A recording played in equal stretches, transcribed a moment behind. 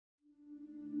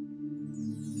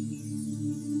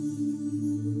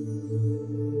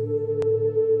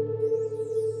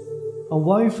A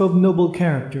wife of noble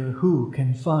character who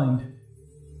can find?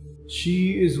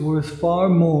 She is worth far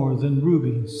more than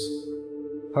rubies.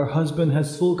 Her husband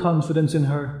has full confidence in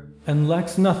her and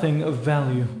lacks nothing of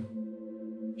value.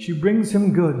 She brings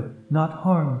him good, not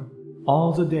harm,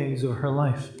 all the days of her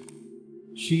life.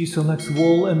 She selects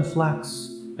wool and flax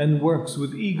and works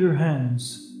with eager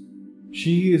hands.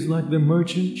 She is like the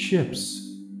merchant ships,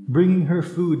 bringing her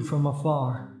food from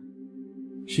afar.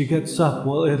 She gets up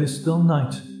while it is still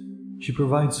night. She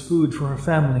provides food for her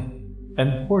family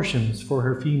and portions for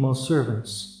her female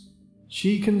servants.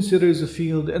 She considers a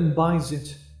field and buys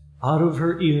it. Out of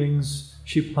her earrings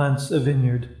she plants a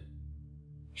vineyard.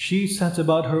 She sets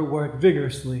about her work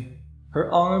vigorously.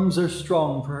 Her arms are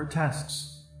strong for her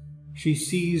tasks. She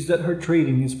sees that her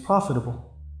trading is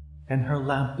profitable, and her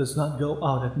lamp does not go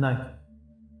out at night.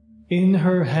 In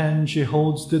her hand she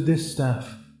holds the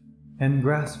distaff and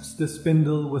grasps the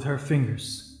spindle with her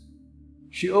fingers.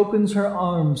 She opens her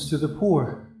arms to the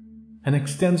poor and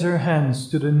extends her hands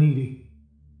to the needy.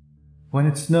 When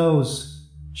it snows,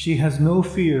 she has no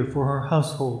fear for her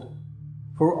household,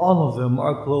 for all of them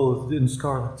are clothed in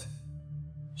scarlet.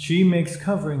 She makes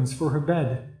coverings for her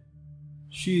bed.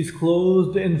 She is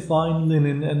clothed in fine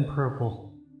linen and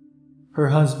purple. Her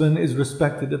husband is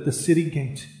respected at the city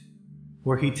gate,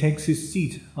 where he takes his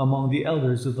seat among the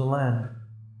elders of the land.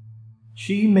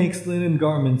 She makes linen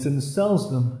garments and sells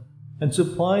them, and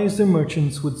supplies the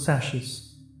merchants with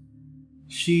sashes.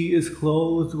 She is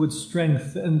clothed with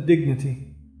strength and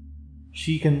dignity.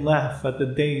 She can laugh at the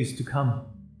days to come.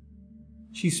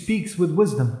 She speaks with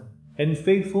wisdom, and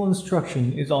faithful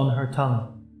instruction is on her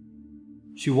tongue.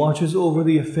 She watches over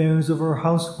the affairs of her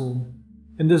household,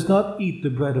 and does not eat the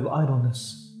bread of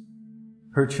idleness.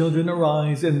 Her children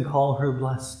arise and call her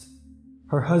blessed,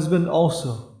 her husband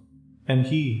also, and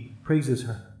he praises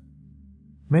her.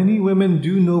 Many women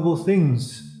do noble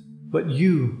things, but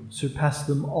you surpass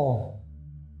them all.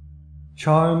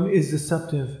 Charm is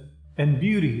deceptive, and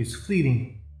beauty is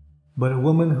fleeting, but a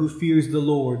woman who fears the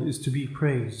Lord is to be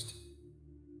praised.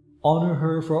 Honor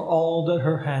her for all that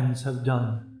her hands have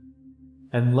done,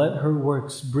 and let her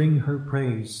works bring her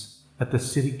praise at the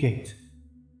city gate.